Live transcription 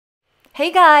Hey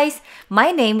guys,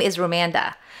 my name is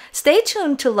Remanda. Stay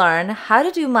tuned to learn how to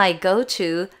do my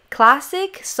go-to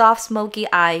classic soft smoky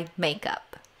eye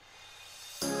makeup.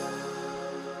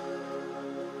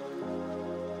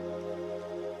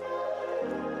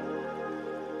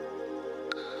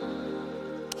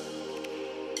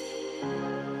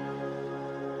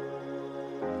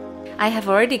 I have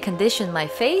already conditioned my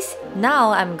face.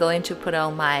 Now I'm going to put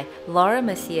on my Laura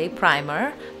Mercier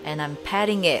primer and I'm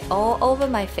patting it all over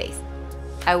my face.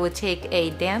 I will take a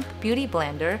damp beauty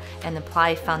blender and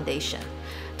apply foundation.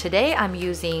 Today I'm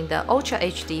using the Ultra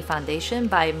HD foundation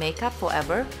by Makeup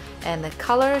Forever and the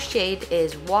color shade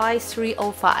is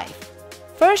Y305.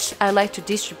 First, I like to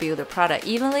distribute the product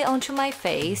evenly onto my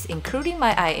face, including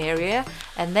my eye area,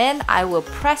 and then I will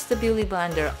press the beauty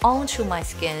blender onto my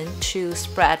skin to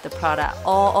spread the product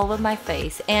all over my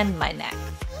face and my neck.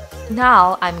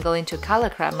 Now, I'm going to color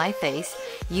correct my face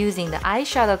using the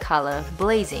eyeshadow color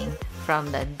Blazing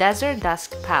from the Desert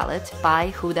Dusk palette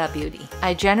by Huda Beauty.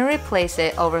 I generally place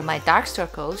it over my dark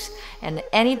circles and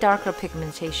any darker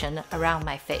pigmentation around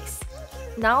my face.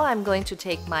 Now I'm going to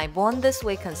take my Born This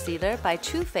Way concealer by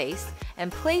Too Faced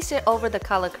and place it over the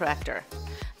color corrector.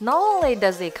 Not only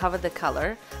does it cover the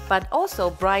color, but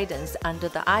also brightens under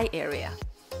the eye area.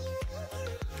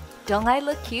 Don't I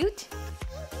look cute?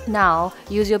 Now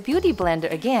use your beauty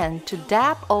blender again to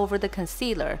dab over the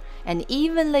concealer and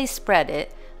evenly spread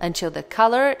it until the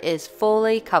color is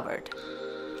fully covered.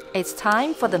 It's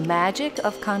time for the magic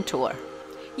of contour.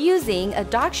 Using a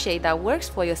dark shade that works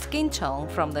for your skin tone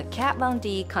from the Kat Von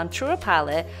D Contour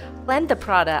Palette, blend the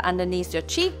product underneath your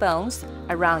cheekbones,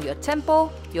 around your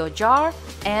temple, your jaw,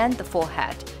 and the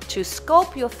forehead to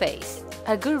sculpt your face.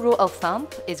 A good rule of thumb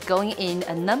is going in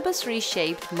a number 3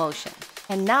 shaped motion.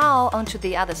 And now onto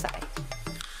the other side.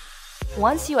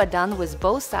 Once you are done with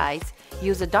both sides,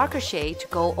 use a darker shade to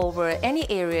go over any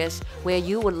areas where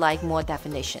you would like more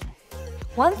definition.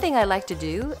 One thing I like to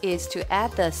do is to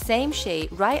add the same shade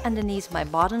right underneath my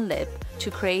bottom lip to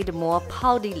create a more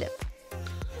pouty lip.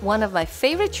 One of my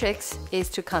favorite tricks is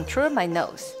to contour my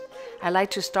nose. I like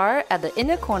to start at the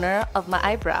inner corner of my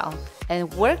eyebrow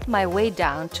and work my way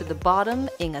down to the bottom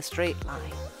in a straight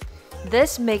line.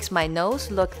 This makes my nose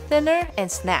look thinner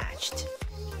and snatched.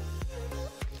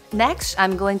 Next,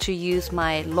 I'm going to use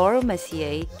my Laura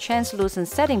Mercier translucent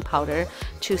setting powder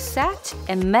to set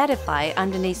and mattify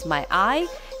underneath my eye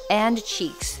and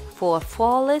cheeks for a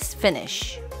flawless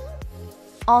finish.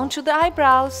 On to the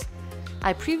eyebrows.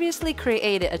 I previously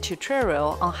created a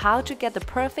tutorial on how to get the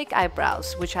perfect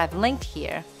eyebrows, which I've linked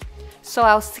here, so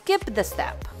I'll skip the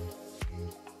step.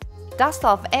 Dust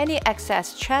off any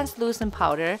excess translucent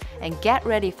powder and get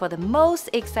ready for the most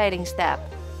exciting step,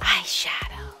 eyeshadow.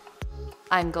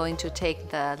 I'm going to take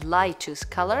the Laetue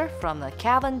color from the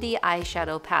Kat Von D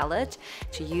eyeshadow palette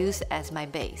to use as my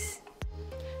base.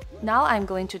 Now I'm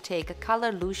going to take a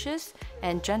color Lucius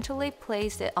and gently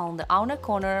place it on the outer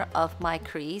corner of my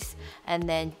crease and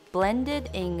then blend it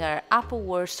in an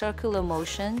upward circular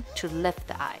motion to lift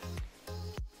the eye.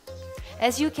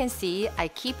 As you can see, I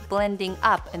keep blending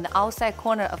up in the outside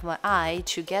corner of my eye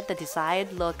to get the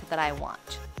desired look that I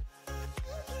want.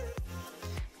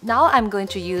 Now I'm going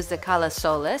to use the color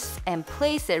Solas and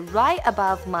place it right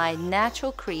above my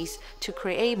natural crease to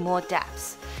create more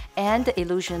depth and the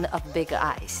illusion of bigger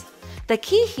eyes. The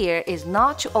key here is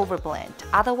not to overblend,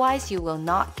 otherwise you will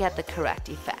not get the correct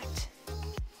effect.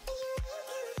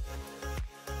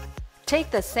 Take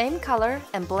the same color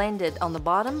and blend it on the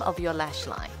bottom of your lash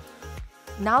line.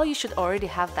 Now you should already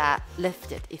have that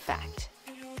lifted effect.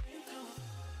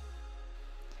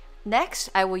 Next,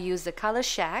 I will use the color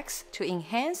Shax to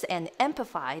enhance and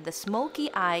amplify the smoky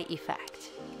eye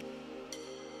effect.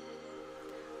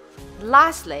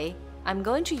 Lastly, I'm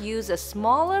going to use a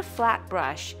smaller flat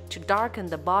brush to darken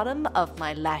the bottom of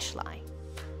my lash line.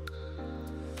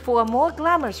 For a more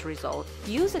glamorous result,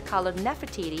 use the color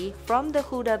Nefetiti from the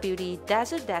Huda Beauty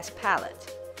Desert Dusk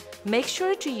palette. Make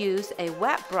sure to use a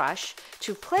wet brush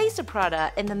to place the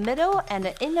product in the middle and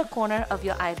the inner corner of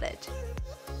your eyelid.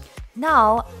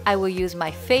 Now, I will use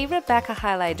my favorite backer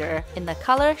highlighter in the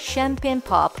color Champagne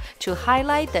Pop to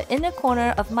highlight the inner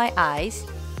corner of my eyes,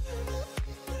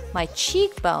 my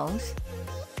cheekbones,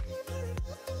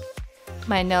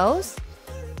 my nose,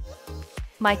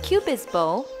 my cupid's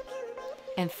bow,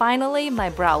 and finally my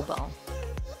brow bone.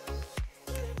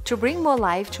 To bring more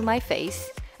life to my face,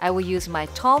 I will use my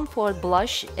Tom Ford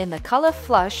blush in the color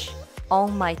Flush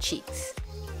on my cheeks.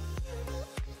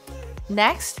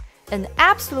 Next, an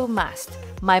absolute must,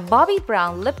 my Bobbi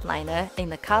Brown lip liner in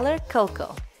the color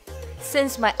Cocoa.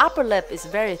 Since my upper lip is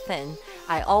very thin,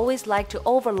 I always like to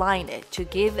overline it to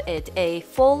give it a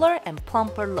fuller and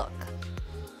plumper look.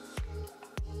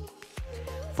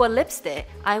 For lipstick,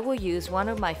 I will use one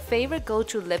of my favorite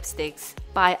go-to lipsticks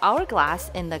by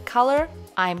HOURGLASS in the color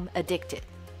I'm Addicted.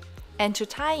 And to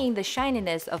tie in the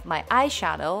shininess of my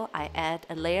eyeshadow, I add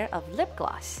a layer of lip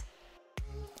gloss.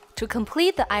 To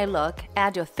complete the eye look,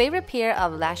 add your favorite pair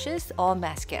of lashes or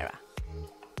mascara.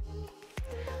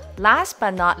 Last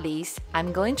but not least,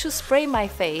 I'm going to spray my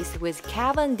face with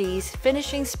Kat D's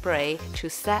finishing spray to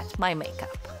set my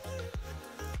makeup.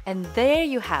 And there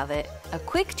you have it, a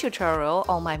quick tutorial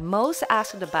on my most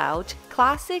asked about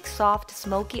classic soft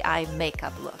smoky eye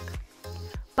makeup look.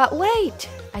 But wait,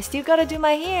 I still gotta do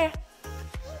my hair.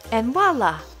 And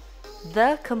voila,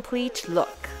 the complete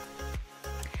look.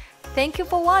 Thank you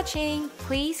for watching.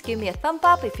 Please give me a thumb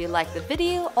up if you liked the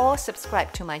video or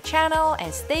subscribe to my channel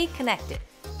and stay connected.